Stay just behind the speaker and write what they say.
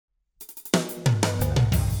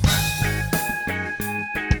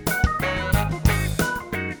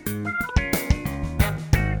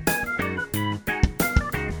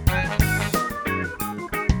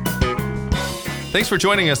Thanks for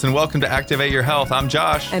joining us and welcome to Activate Your Health. I'm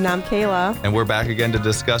Josh. And I'm Kayla. And we're back again to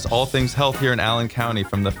discuss all things health here in Allen County.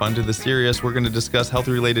 From the fun to the serious, we're going to discuss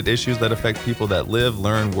health-related issues that affect people that live,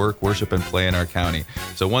 learn, work, worship, and play in our county.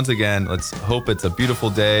 So once again, let's hope it's a beautiful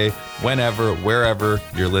day whenever, wherever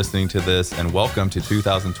you're listening to this, and welcome to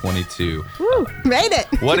 2022. Woo, made it.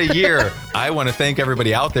 What a year. I want to thank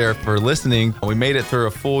everybody out there for listening. We made it through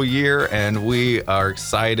a full year, and we are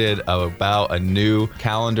excited about a new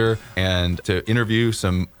calendar and to interview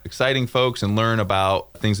some exciting folks and learn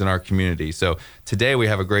about things in our community. So today we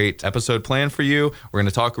have a great episode planned for you. We're going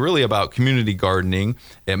to talk really about community gardening.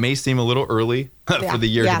 It may seem a little early for the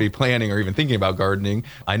year to be planning or even thinking about gardening.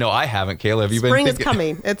 I know I haven't. Kayla, have you been thinking? Spring is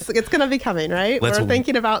coming. It's going to be coming, right? We're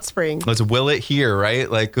thinking about spring. Let's will it here, right?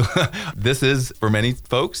 Like this is, for many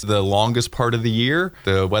folks, the longest part of the year.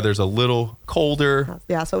 The weather's a little colder.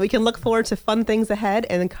 Yeah, so we can look forward to fun things ahead.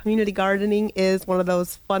 And community gardening is one of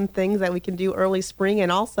those fun things that we can do early spring.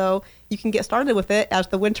 And also, you can get started with it as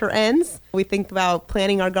the winter ends. We think about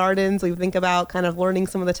planting our gardens. We think about kind of learning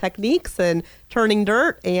some of the techniques and turning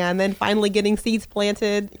dirt and then finally getting seeds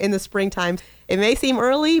planted in the springtime. It may seem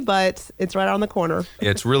early, but it's right on the corner.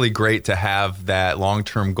 It's really great to have that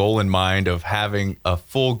long-term goal in mind of having a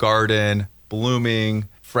full garden, blooming,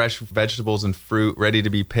 fresh vegetables and fruit ready to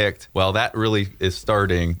be picked. Well, that really is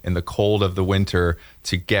starting in the cold of the winter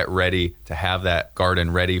to get ready to have that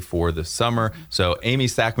garden ready for the summer. So Amy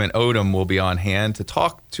Sackman Odom will be on hand to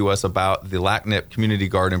talk to us about the LACNIP Community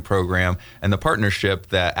Garden Program and the partnership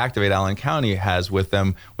that Activate Allen County has with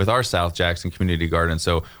them with our South Jackson Community Garden.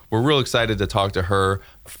 So we're real excited to talk to her.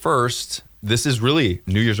 First, this is really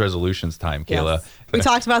New Year's resolutions time, Kayla. Yes. We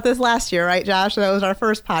talked about this last year, right, Josh? That was our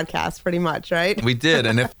first podcast, pretty much, right? We did.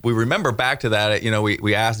 And if we remember back to that,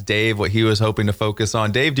 we asked Dave what he was hoping to focus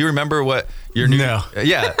on. Dave, do you remember what your new... No.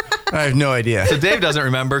 Yeah. I have no idea. So Dave doesn't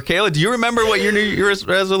remember. Kayla, do you remember what your New Year's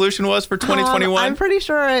resolution was for 2021? I'm pretty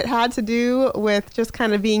sure it had to do with just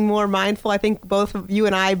kind of being more mindful. I think both of you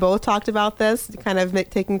and I both talked about this, kind of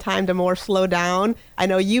taking time to more slow down. I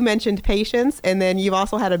know you mentioned patience, and then you've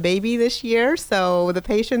also had a baby this year. So the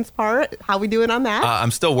patience part, how we doing on that?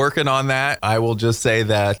 I'm still working on that. I will just say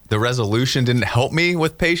that the resolution didn't help me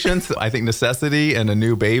with patience. I think necessity and a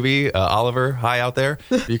new baby, Oliver, hi out there,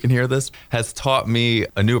 if you can hear this, has taught me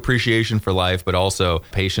a new appreciation for life, but also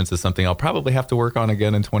patience is something I'll probably have to work on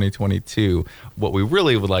again in 2022. What we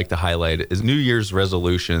really would like to highlight is New Year's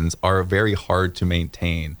resolutions are very hard to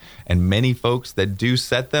maintain. And many folks that do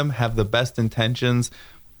set them have the best intentions,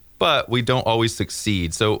 but we don't always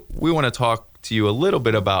succeed. So we want to talk to you a little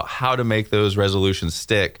bit about how to make those resolutions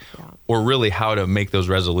stick, or really how to make those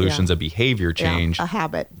resolutions a behavior change. A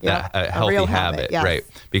habit. A healthy real habit, yes. Right?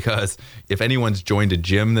 Because if anyone's joined a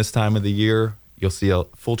gym this time of the year, you'll see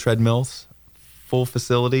full treadmills, full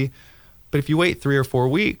facility. But if you wait 3 or 4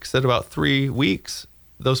 weeks, at about 3 weeks,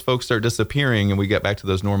 those folks start disappearing and we get back to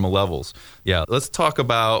those normal levels. Yeah, let's talk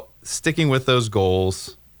about sticking with those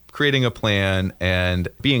goals, creating a plan, and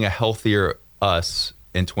being a healthier us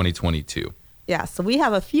in 2022. Yeah, so we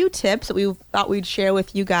have a few tips that we thought we'd share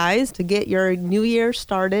with you guys to get your new year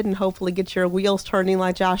started and hopefully get your wheels turning,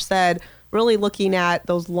 like Josh said, really looking at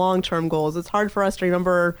those long-term goals. It's hard for us to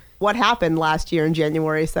remember what happened last year in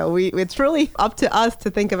January, so it's really up to us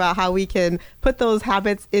to think about how we can put those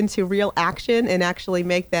habits into real action and actually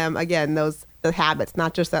make them, again, the habits,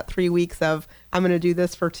 not just that 3 weeks of, I'm going to do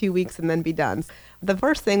this for 2 weeks and then be done. The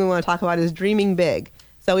first thing we want to talk about is dreaming big.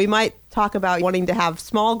 So we might talk about wanting to have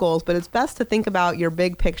small goals, but it's best to think about your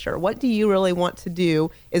big picture. What do you really want to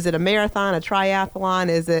do? Is it a marathon, a triathlon?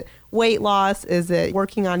 Is it weight loss? Is it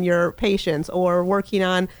working on your patience or working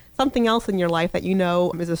on something else in your life that you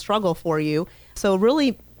know is a struggle for you? So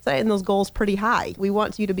really setting those goals pretty high. We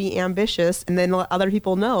want you to be ambitious and then let other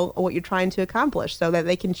people know what you're trying to accomplish so that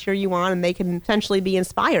they can cheer you on and they can potentially be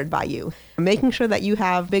inspired by you. Making sure that you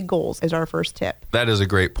have big goals is our first tip. That is a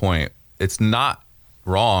great point. It's not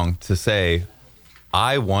wrong to say,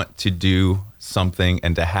 I want to do something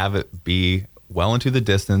and to have it be well into the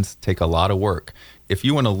distance, take a lot of work. If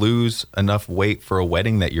you want to lose enough weight for a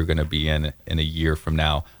wedding that you're going to be in a year from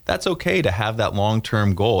now, that's okay to have that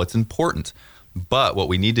long-term goal. It's important. But what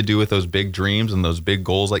we need to do with those big dreams and those big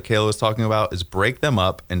goals like Kayla was talking about is break them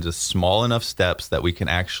up into small enough steps that we can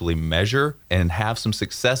actually measure and have some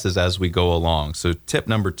successes as we go along. So tip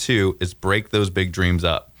number 2 is break those big dreams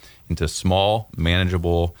up into small,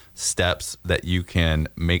 manageable steps that you can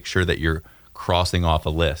make sure that you're crossing off a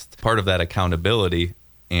list. Part of that accountability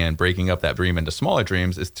and breaking up that dream into smaller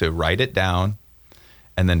dreams is to write it down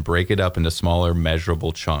and then break it up into smaller,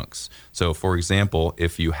 measurable chunks. So, for example,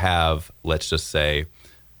 if you have, let's just say,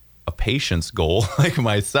 a patience goal like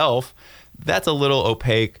myself, that's a little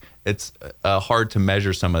opaque. It's hard to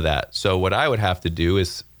measure some of that. So what I would have to do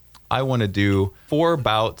is I want to do 4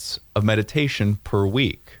 bouts of meditation per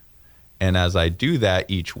week. And as I do that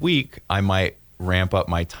each week, I might ramp up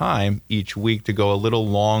my time each week to go a little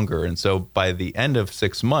longer. And so by the end of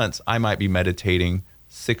 6 months, I might be meditating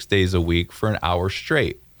 6 days a week for an hour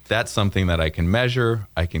straight. That's something that I can measure.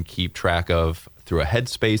 I can keep track of through a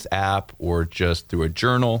Headspace app or just through a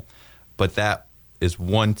journal. But that is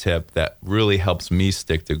one tip that really helps me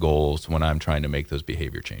stick to goals when I'm trying to make those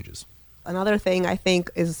behavior changes. Another thing I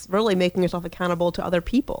think is really making yourself accountable to other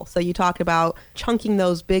people. So you talked about chunking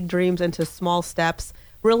those big dreams into small steps,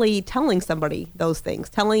 really telling somebody those things,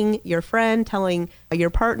 telling your friend, telling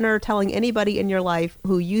your partner, telling anybody in your life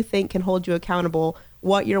who you think can hold you accountable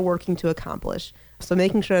what you're working to accomplish. So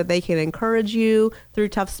making sure that they can encourage you through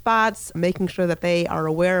tough spots, making sure that they are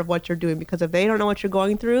aware of what you're doing, because if they don't know what you're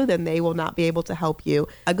going through, then they will not be able to help you.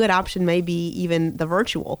 A good option may be even the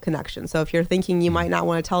virtual connection. So if you're thinking you might not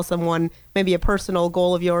want to tell someone maybe a personal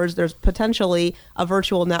goal of yours, there's potentially a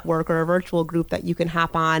virtual network or a virtual group that you can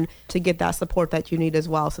hop on to get that support that you need as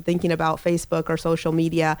well. So thinking about Facebook or social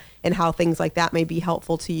media and how things like that may be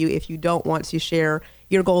helpful to you if you don't want to share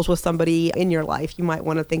your goals with somebody in your life, you might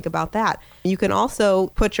want to think about that. You can also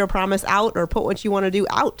put your promise out or put what you want to do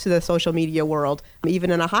out to the social media world,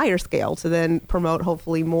 even in a higher scale, to then promote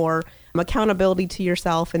hopefully more accountability to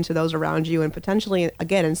yourself and to those around you, and potentially,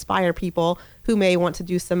 again, inspire people who may want to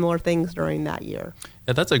do similar things during that year.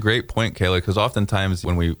 Yeah, that's a great point, Kayla, because oftentimes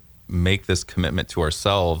when we make this commitment to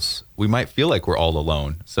ourselves, we might feel like we're all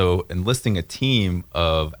alone. So enlisting a team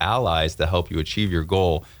of allies to help you achieve your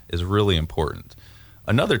goal is really important.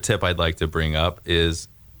 Another tip I'd like to bring up is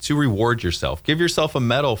to reward yourself. Give yourself a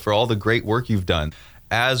medal for all the great work you've done.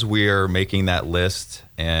 As we're making that list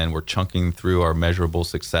and we're chunking through our measurable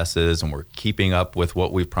successes and we're keeping up with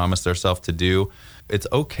what we've promised ourselves to do, it's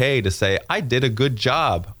okay to say, I did a good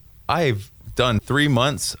job. I've done 3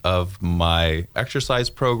 months of my exercise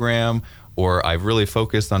program, or I've really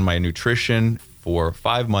focused on my nutrition for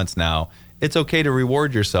 5 months now. It's okay to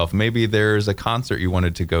reward yourself. Maybe there's a concert you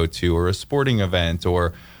wanted to go to, or a sporting event,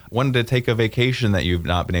 or wanted to take a vacation that you've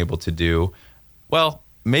not been able to do. Well,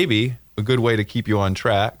 maybe a good way to keep you on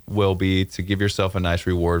track will be to give yourself a nice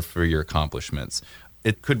reward for your accomplishments.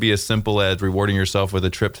 It could be as simple as rewarding yourself with a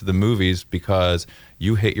trip to the movies because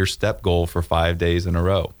you hit your step goal for 5 days in a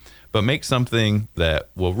row. But make something that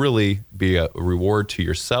will really be a reward to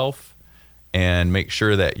yourself, and make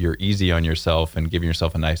sure that you're easy on yourself and giving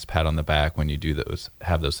yourself a nice pat on the back when you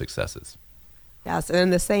have those successes. Yes, and in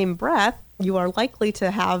the same breath, you are likely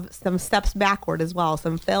to have some steps backward as well,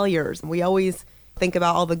 some failures. We always think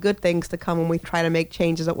about all the good things to come when we try to make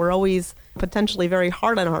changes, that we're always potentially very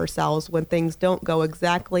hard on ourselves when things don't go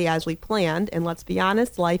exactly as we planned. And let's be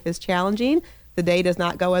honest, life is challenging. The day does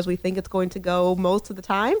not go as we think it's going to go most of the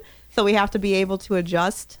time. So we have to be able to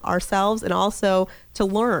adjust ourselves and also to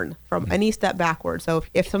learn from any step backward. So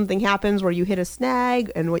if something happens where you hit a snag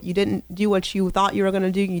and what you didn't do what you thought you were going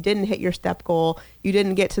to do, you didn't hit your step goal, you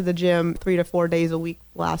didn't get to the gym 3 to 4 days a week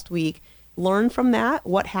last week, learn from that.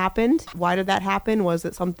 What happened? Why did that happen? Was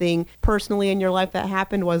it something personally in your life that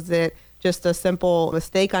happened? Was it just a simple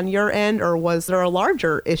mistake on your end, or was there a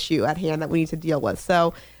larger issue at hand that we need to deal with?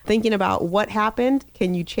 So thinking about what happened,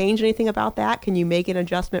 can you change anything about that? Can you make an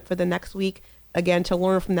adjustment for the next week? Again, to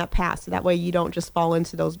learn from that past. So that way you don't just fall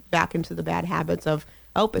back into the bad habits of,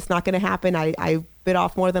 oh, it's not going to happen. I bit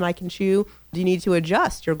off more than I can chew. Do you need to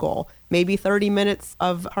adjust your goal? Maybe 30 minutes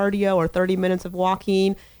of cardio or 30 minutes of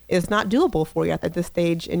walking is not doable for you at this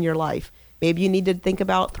stage in your life. Maybe you need to think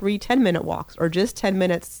about 3 10-minute walks, or just 10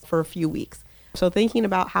 minutes for a few weeks. So thinking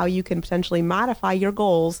about how you can potentially modify your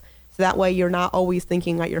goals so that way you're not always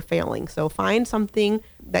thinking that you're failing. So find something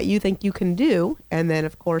that you think you can do, and then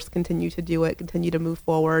of course continue to do it, continue to move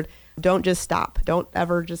forward. Don't just stop. Don't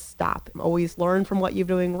ever just stop. Always learn from what you're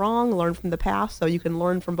doing wrong, learn from the past, so you can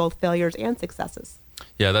learn from both failures and successes.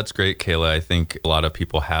 Yeah, that's great, Kayla. I think a lot of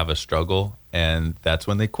people have a struggle, and that's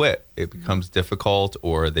when they quit. It becomes difficult,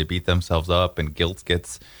 or they beat themselves up, and guilt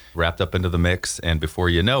gets wrapped up into the mix. And before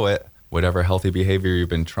you know it, whatever healthy behavior you've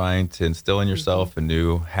been trying to instill in yourself, a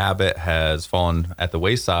new habit has fallen at the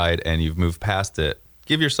wayside and you've moved past it.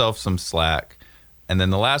 Give yourself some slack. And then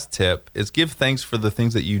the last tip is give thanks for the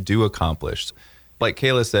things that you do accomplish. Like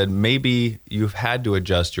Kayla said, maybe you've had to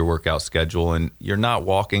adjust your workout schedule and you're not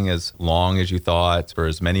walking as long as you thought for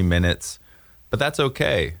as many minutes, but that's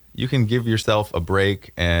okay. You can give yourself a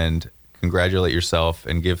break and congratulate yourself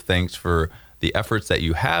and give thanks for the efforts that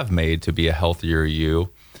you have made to be a healthier you.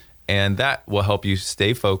 And that will help you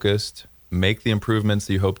stay focused, make the improvements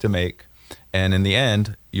that you hope to make, And in the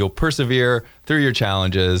end, you'll persevere through your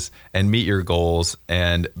challenges and meet your goals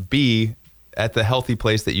and be at the healthy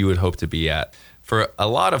place that you would hope to be at. For a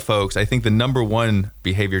lot of folks, I think the number one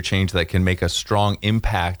behavior change that can make a strong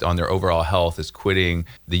impact on their overall health is quitting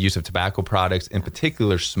the use of tobacco products, in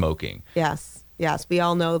particular smoking. Yes. We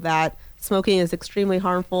all know that smoking is extremely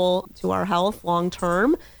harmful to our health long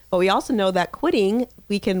term. But we also know that quitting,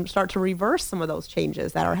 we can start to reverse some of those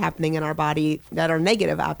changes that are happening in our body, that are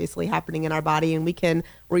negative, obviously, happening in our body. And we can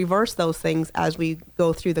reverse those things as we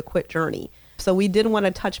go through the quit journey. So we did want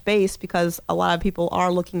to touch base because a lot of people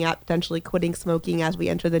are looking at potentially quitting smoking as we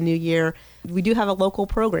enter the new year. We do have a local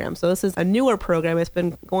program. So this is a newer program. It's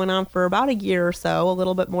been going on for about a year or so, a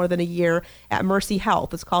little bit more than a year at Mercy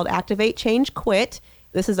Health. It's called Activate, Change, Quit.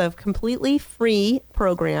 This is a completely free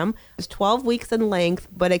program. It's 12 weeks in length,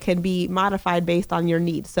 but it can be modified based on your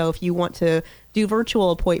needs. So if you want to do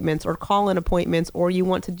virtual appointments or call-in appointments, or you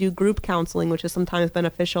want to do group counseling, which is sometimes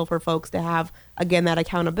beneficial for folks to have, again, that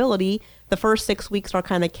accountability, the first 6 weeks are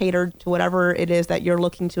kind of catered to whatever it is that you're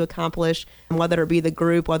looking to accomplish, whether it be the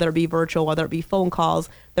group, whether it be virtual, whether it be phone calls.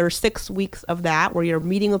 There are 6 weeks of that where you're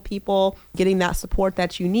meeting with people, getting that support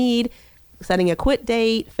that you need, setting a quit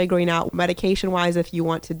date, figuring out medication-wise if you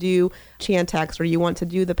want to do Chantix or you want to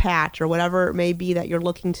do the patch or whatever it may be that you're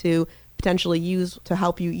looking to potentially use to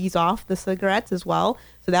help you ease off the cigarettes as well.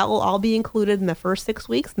 So that will all be included in the first 6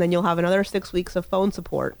 weeks, and then you'll have another 6 weeks of phone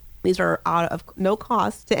support. These are out of no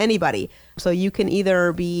cost to anybody. So you can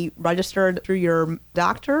either be registered through your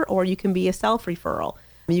doctor or you can be a self-referral.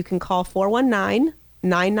 You can call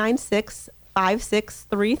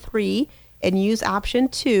 419-996-5633 and use option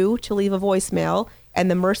 2 to leave a voicemail, and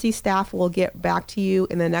the Mercy staff will get back to you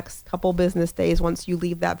in the next couple business days once you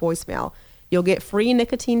leave that voicemail. You'll get free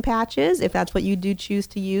nicotine patches if that's what you do choose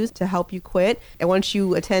to use to help you quit. And once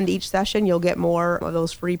you attend each session, you'll get more of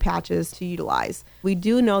those free patches to utilize. We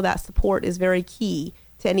do know that support is very key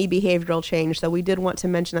to any behavioral change. So we did want to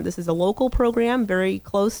mention that this is a local program very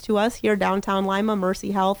close to us here, downtown Lima, Mercy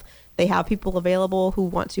Health. They have people available who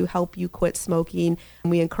want to help you quit smoking.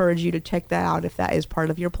 And we encourage you to check that out if that is part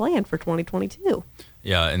of your plan for 2022.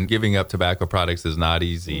 Yeah, and giving up tobacco products is not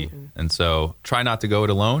easy. Mm-hmm. And so try not to go it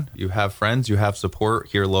alone. You have friends, you have support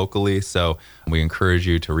here locally. So we encourage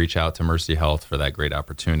you to reach out to Mercy Health for that great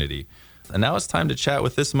opportunity. And now it's time to chat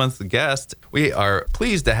with this month's guest. We are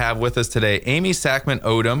pleased to have with us today Amy Sackman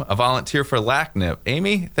Odom, a volunteer for LACNIP.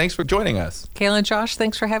 Amy, thanks for joining us. Kayla and Josh,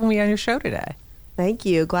 thanks for having me on your show today. Thank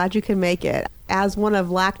you. Glad you can make it. As one of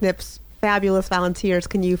LACNIP's fabulous volunteers,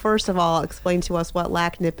 can you first of all explain to us what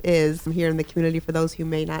LACNIP is here in the community for those who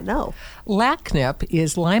may not know? LACNIP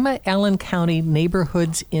is Lima Allen County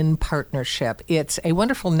Neighborhoods in Partnership. It's a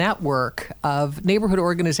wonderful network of neighborhood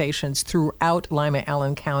organizations throughout Lima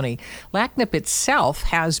Allen County. LACNIP itself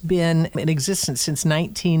has been in existence since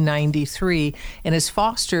 1993 and has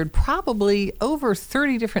fostered probably over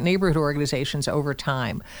 30 different neighborhood organizations over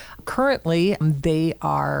time. Currently, they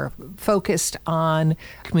are focused on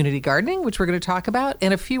community gardening, which we're going to talk about,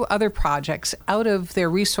 and a few other projects out of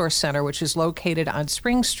their resource center, which is located on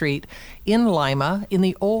Spring Street in Lima in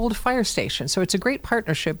the old fire station. So it's a great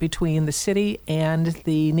partnership between the city and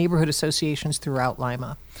the neighborhood associations throughout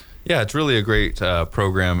Lima. Yeah, it's really a great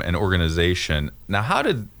program and organization. Now, how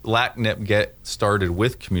did LACNIP get started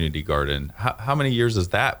with Community Garden? How many years has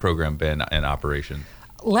that program been in operation?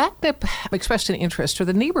 LACNIP expressed an interest, or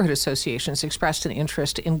the neighborhood associations expressed an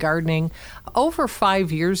interest in gardening over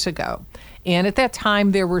 5 years ago. And at that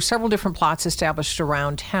time, there were several different plots established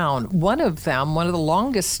around town. One of them, one of the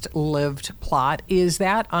longest lived plot, is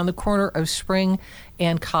that on the corner of Spring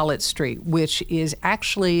and Collett Street, which is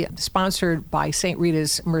actually sponsored by St.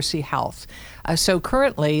 Rita's Mercy Health. So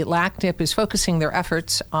currently, LACNIP is focusing their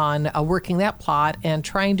efforts on working that plot and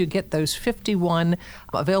trying to get those 51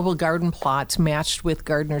 available garden plots matched with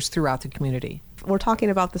gardeners throughout the community. We're talking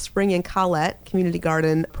about the Spring and Collett Community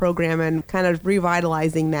Garden program and kind of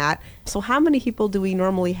revitalizing that. So how many people do we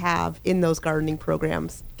normally have in those gardening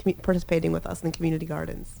programs participating with us in the community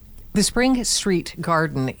gardens? The Spring Street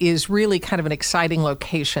Garden is really kind of an exciting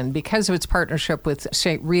location because of its partnership with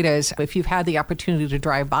St. Rita's. If you've had the opportunity to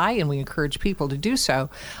drive by, and we encourage people to do so,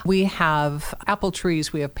 we have apple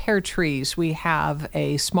trees, we have pear trees, we have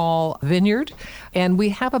a small vineyard, and we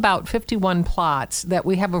have about 51 plots that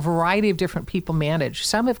we have a variety of different people manage.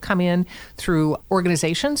 Some have come in through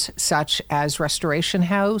organizations such as Restoration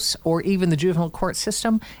House or even the juvenile court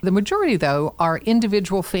system. The majority, though, are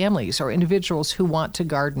individual families or individuals who want to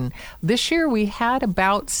garden. This year we had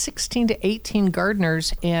about 16 to 18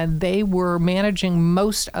 gardeners, and they were managing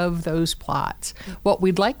most of those plots. What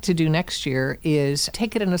we'd like to do next year is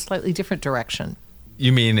take it in a slightly different direction.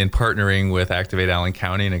 You mean in partnering with Activate Allen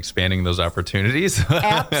County and expanding those opportunities?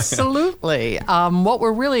 Absolutely. What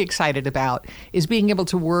we're really excited about is being able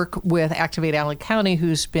to work with Activate Allen County,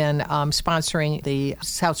 who's been sponsoring the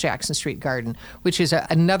South Jackson Street Garden, which is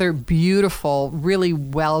another beautiful, really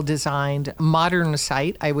well-designed, modern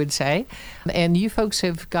site, I would say. And you folks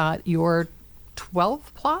have got your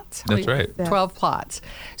 12 plots? That's right. 12 plots.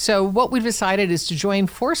 So what we've decided is to join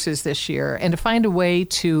forces this year and to find a way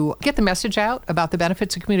to get the message out about the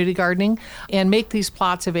benefits of community gardening and make these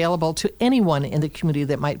plots available to anyone in the community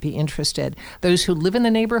that might be interested. Those who live in the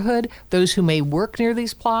neighborhood, those who may work near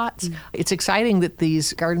these plots. It's exciting that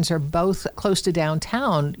these gardens are both close to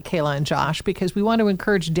downtown, Kayla and Josh, because we want to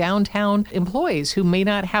encourage downtown employees who may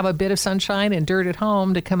not have a bit of sunshine and dirt at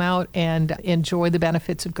home to come out and enjoy the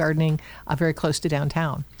benefits of gardening very close to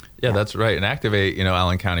downtown. Yeah, that's right. And Activate,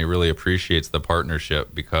 Allen County really appreciates the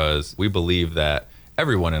partnership because we believe that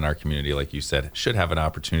everyone in our community, like you said, should have an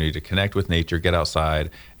opportunity to connect with nature, get outside,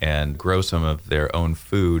 and grow some of their own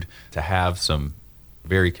food. To have some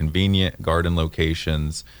very convenient garden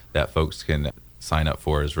locations that folks can sign up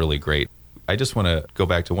for is really great. I just want to go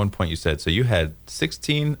back to one point you said. So you had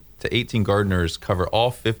 16 to 18 gardeners cover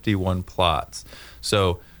all 51 plots.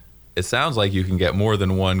 So it sounds like you can get more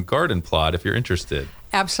than one garden plot if you're interested.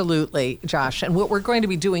 Absolutely, Josh. And what we're going to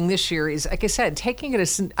be doing this year is, like I said, taking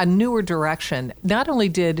it a newer direction. Not only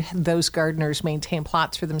did those gardeners maintain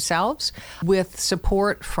plots for themselves, with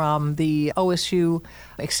support from the OSU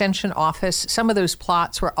Extension Office, some of those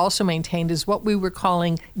plots were also maintained as what we were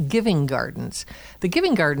calling giving gardens. The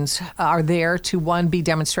giving gardens are there to, one, be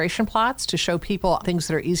demonstration plots to show people things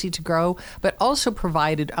that are easy to grow, but also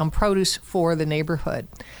provided produce for the neighborhood.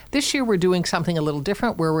 This year we're doing something a little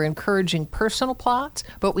different where we're encouraging personal plots,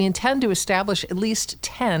 but we intend to establish at least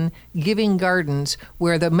 10 giving gardens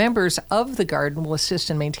where the members of the garden will assist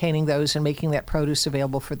in maintaining those and making that produce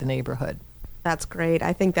available for the neighborhood. That's great.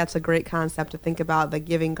 I think that's a great concept to think about, the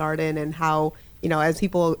giving garden, and how, as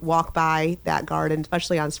people walk by that garden,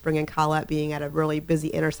 especially on Spring and Collette being at a really busy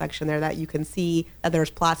intersection there, that you can see that there's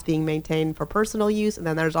plots being maintained for personal use, and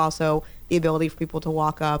then there's also the ability for people to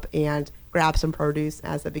walk up and grab some produce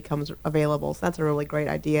as it becomes available. So that's a really great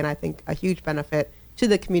idea, and I think a huge benefit to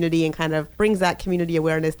the community, and kind of brings that community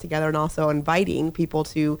awareness together, and also inviting people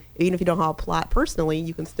to, even if you don't have a plot personally,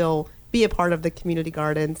 you can still be a part of the community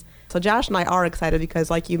gardens. So Josh and I are excited because,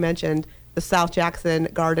 like you mentioned, the South Jackson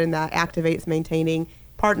Garden that Activate's maintaining,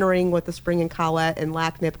 partnering with the Spring and Collette and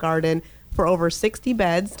Lacknip Garden for over 60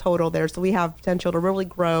 beds total there. So we have potential to really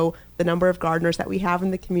grow the number of gardeners that we have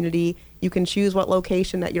in the community. You can choose what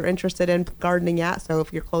location that you're interested in gardening at. So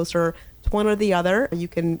if you're closer to one or the other, you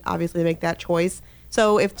can obviously make that choice.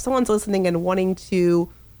 So if someone's listening and wanting to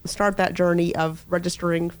start that journey of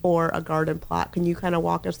registering for a garden plot, can you kind of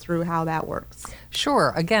walk us through how that works?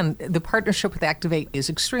 Sure. Again, the partnership with Activate is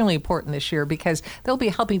extremely important this year because they'll be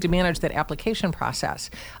helping to manage that application process.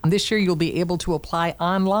 This year, you'll be able to apply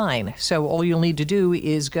online. So all you'll need to do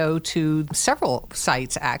is go to several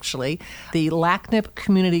sites, actually. The Lacknip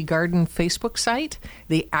Community Garden Facebook site,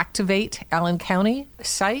 the Activate Allen County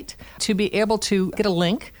site, to be able to get a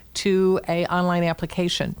link to an online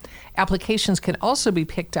application. Applications can also be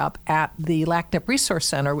picked up at the Lacknip Resource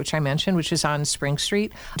Center, which I mentioned, which is on Spring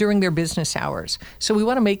Street, during their business hours. So we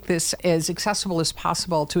want to make this as accessible as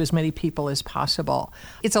possible to as many people as possible.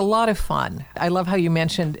 It's a lot of fun. I love how you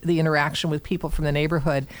mentioned the interaction with people from the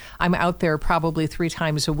neighborhood. I'm out there probably 3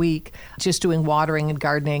 times a week just doing watering and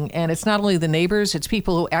gardening. And it's not only the neighbors, it's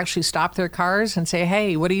people who actually stop their cars and say,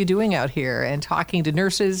 hey, what are you doing out here? And talking to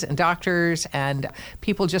nurses and doctors and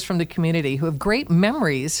people just from the community who have great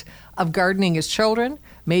memories of gardening as children,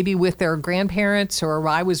 maybe with their grandparents, or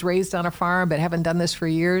I was raised on a farm but haven't done this for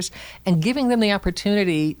years, and giving them the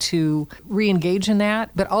opportunity to re-engage in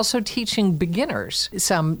that, but also teaching beginners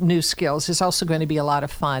some new skills is also going to be a lot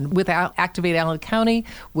of fun. With Activate Allen County,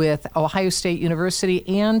 with Ohio State University,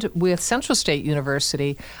 and with Central State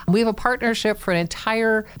University, we have a partnership for an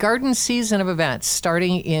entire garden season of events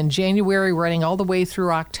starting in January, running all the way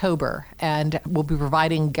through October, and we'll be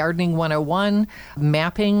providing Gardening 101,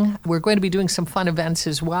 mapping. We're going to be doing some fun events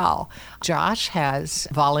as well. Josh has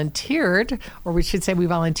volunteered, or we should say we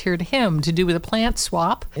volunteered him, to do with a plant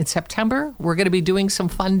swap in September. We're going to be doing some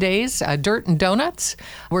fun days, dirt and donuts.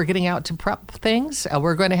 We're getting out to prep things.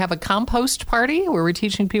 We're going to have a compost party where we're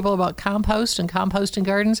teaching people about compost and composting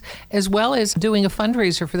gardens, as well as doing a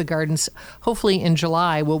fundraiser for the gardens, hopefully in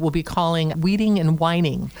July, what we'll be calling Weeding and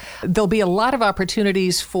Wining. There'll be a lot of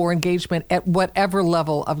opportunities for engagement at whatever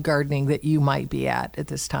level of gardening that you might be at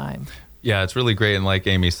this time. Yeah, it's really great. And like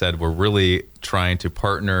Amy said, we're really trying to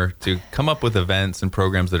partner to come up with events and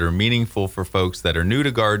programs that are meaningful for folks that are new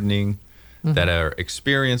to gardening, that are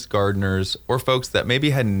experienced gardeners, or folks that maybe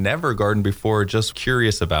had never gardened before, just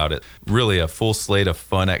curious about it. Really a full slate of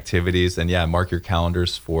fun activities. And yeah, mark your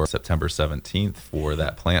calendars for September 17th for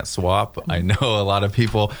that plant swap. I know a lot of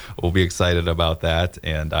people will be excited about that.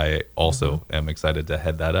 And I also am excited to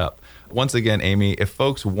head that up. Once again, Amy, if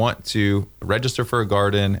folks want to register for a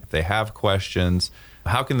garden, if they have questions,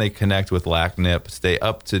 how can they connect with LACNIP, stay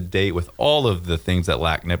up to date with all of the things that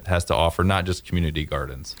LACNIP has to offer, not just community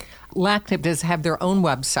gardens? LACNIP does have their own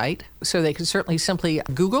website, so they can certainly simply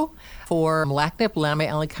Google for LACNIP, Lima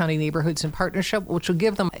Allen County Neighborhoods in Partnership, which will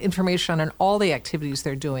give them information on all the activities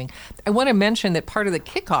they're doing. I want to mention that part of the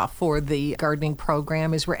kickoff for the gardening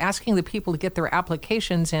program is we're asking the people to get their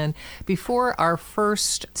applications in before our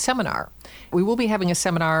first seminar. We will be having a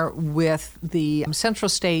seminar with the Central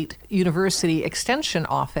State University Extension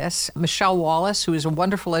Office. Michelle Wallace, who is a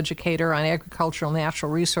wonderful educator on agricultural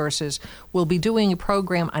natural resources, will be doing a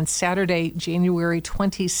program on Saturday, January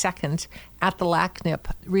 22nd at the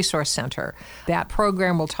LACNIP Resource Center. That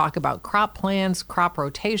program will talk about crop plans, crop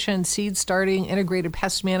rotation, seed starting, integrated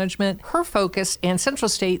pest management. Her focus and Central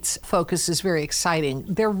State's focus is very exciting.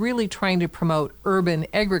 They're really trying to promote urban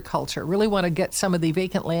agriculture, really want to get some of the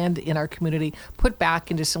vacant land in our community put back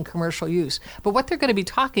into some commercial use. But what they're going to be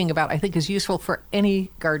talking about, I think, is useful for any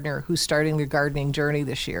gardener who's starting their gardening journey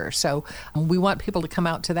this year. So we want people to come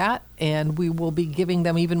out to that, and we will be giving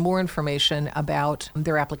them even more information about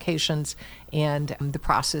their applications and the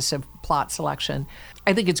process of plot selection.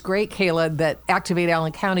 I think it's great, Kayla, that Activate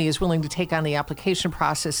Allen County is willing to take on the application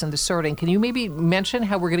process and the sorting. Can you maybe mention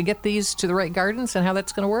how we're going to get these to the right gardens and how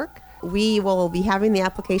that's going to work? We will be having the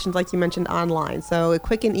applications, like you mentioned, online. So a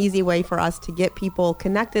quick and easy way for us to get people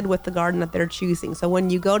connected with the garden that they're choosing. So when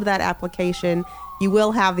you go to that application, you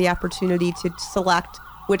will have the opportunity to select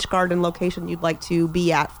which garden location you'd like to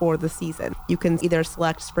be at for the season. You can either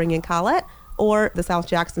select Spring and Collette or the South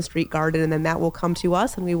Jackson Street Garden, and then that will come to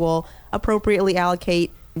us, and we will appropriately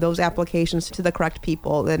allocate those applications to the correct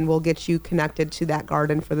people. Then we'll get you connected to that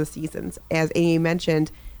garden for the seasons. As Amy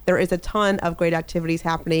mentioned, there is a ton of great activities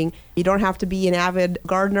happening. You don't have to be an avid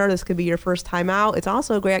gardener. This could be your first time out. It's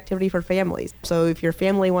also a great activity for families. So if your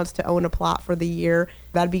family wants to own a plot for the year,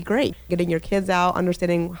 that'd be great. Getting your kids out,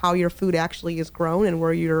 understanding how your food actually is grown and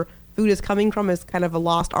where your food is coming from is kind of a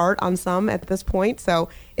lost art on some at this point. So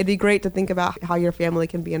it'd be great to think about how your family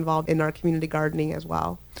can be involved in our community gardening as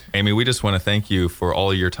well. Amy, we just want to thank you for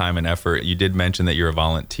all your time and effort. You did mention that you're a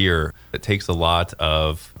volunteer. It takes a lot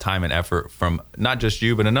of time and effort from not just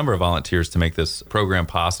you, but a number of volunteers to make this program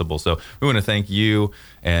possible. So we want to thank you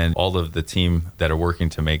and all of the team that are working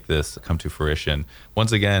to make this come to fruition.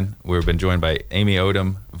 Once again, we've been joined by Amy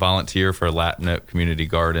Odom, volunteer for LACNIP Community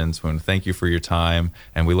Gardens. We want to thank you for your time,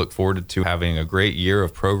 and we look forward to having a great year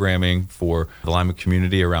of programming for the Lima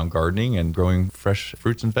community around gardening and growing fresh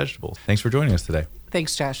fruits and vegetables. Thanks for joining us today.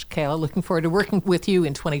 Thanks, Josh. Kayla, looking forward to working with you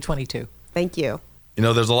in 2022. Thank you. You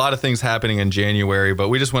know, there's a lot of things happening in January, but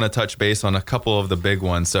we just want to touch base on a couple of the big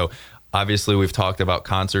ones. So obviously, we've talked about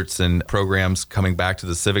concerts and programs coming back to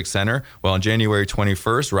the Civic Center. Well, on January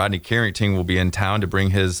 21st, Rodney Carrington will be in town to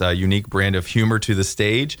bring his unique brand of humor to the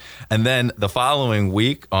stage. And then the following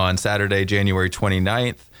week, on Saturday, January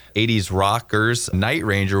 29th, 80s rockers Night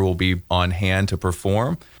Ranger will be on hand to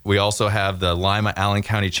perform. We also have the Lima Allen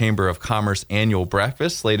County Chamber of Commerce annual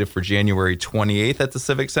breakfast slated for January 28th at the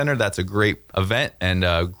Civic Center. That's a great event and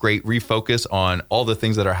a great refocus on all the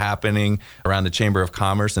things that are happening around the Chamber of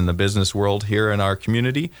Commerce and the business world here in our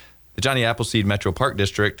community. The Johnny Appleseed Metro Park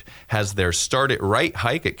District has their Start It Right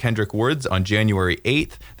hike at Kendrick Woods on January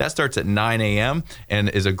 8th. That starts at 9 a.m. and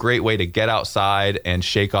is a great way to get outside and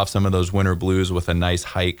shake off some of those winter blues with a nice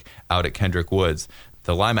hike out at Kendrick Woods.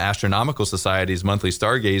 The Lima Astronomical Society's monthly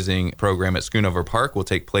stargazing program at Schoonover Park will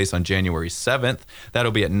take place on January 7th.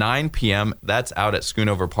 That'll be at 9 p.m. That's out at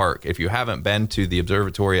Schoonover Park. If you haven't been to the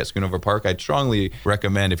observatory at Schoonover Park, I'd strongly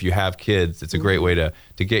recommend, if you have kids, it's a great way to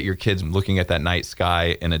get your kids looking at that night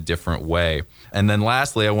sky in a different way. And then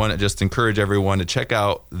lastly, I want to just encourage everyone to check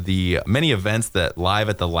out the many events that Live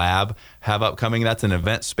at the Lab have upcoming. That's an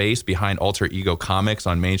event space behind Alter Ego Comics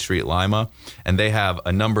on Main Street, Lima. And they have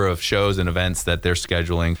a number of shows and events that they're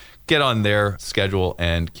scheduling. Get on their schedule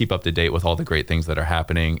and keep up to date with all the great things that are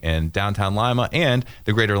happening in downtown Lima and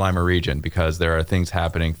the greater Lima region, because there are things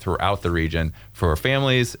happening throughout the region for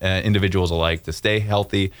families and individuals alike to stay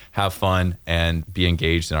healthy, have fun, and be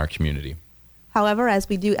engaged in our community. However, as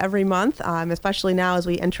we do every month, especially now as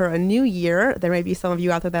we enter a new year, there may be some of you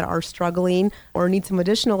out there that are struggling or need some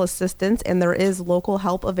additional assistance, and there is local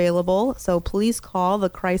help available. So please call the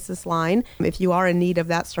crisis line if you are in need of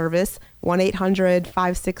that service,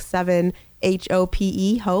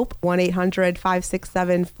 1-800-567-HOPE, HOPE,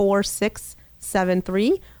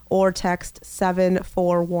 1-800-567-4673, or text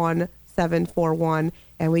 741-741.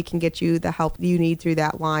 And we can get you the help you need through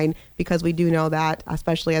that line, because we do know that,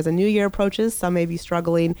 especially as a new year approaches, some may be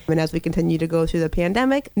struggling. And as we continue to go through the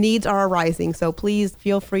pandemic, needs are arising. So please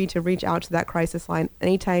feel free to reach out to that crisis line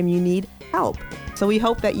anytime you need help. So we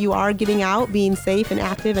hope that you are getting out, being safe and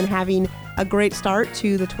active, and having a great start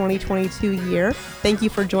to the 2022 year. Thank you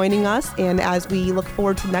for joining us. And as we look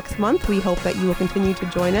forward to next month, we hope that you will continue to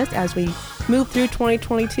join us as we move through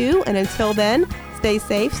 2022. And until then, stay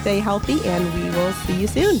safe, stay healthy, and we will see you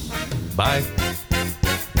soon. Bye.